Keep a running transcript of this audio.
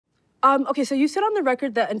Okay, so you said on the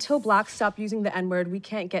record that until blacks stop using the N-word, we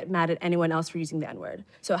can't get mad at anyone else for using the N-word.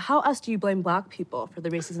 So how else do you blame black people for the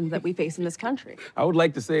racism that we face in this country? I would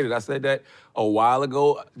like to say that I said that a while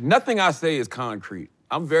ago. Nothing I say is concrete.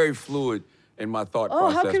 I'm very fluid in my thought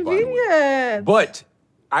process. Oh, how convenient. But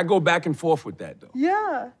I go back and forth with that, though.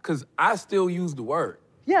 Yeah. Because I still use the word.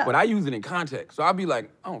 Yeah. But I use it in context. So I'll be like,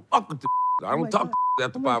 I don't fuck with the I don't talk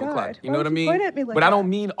after 5 o'clock. You know what I mean? Point at me like but that? I don't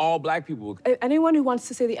mean all black people. Anyone who wants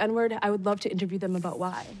to say the N-word, I would love to interview them about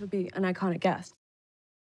why. It would be an iconic guest.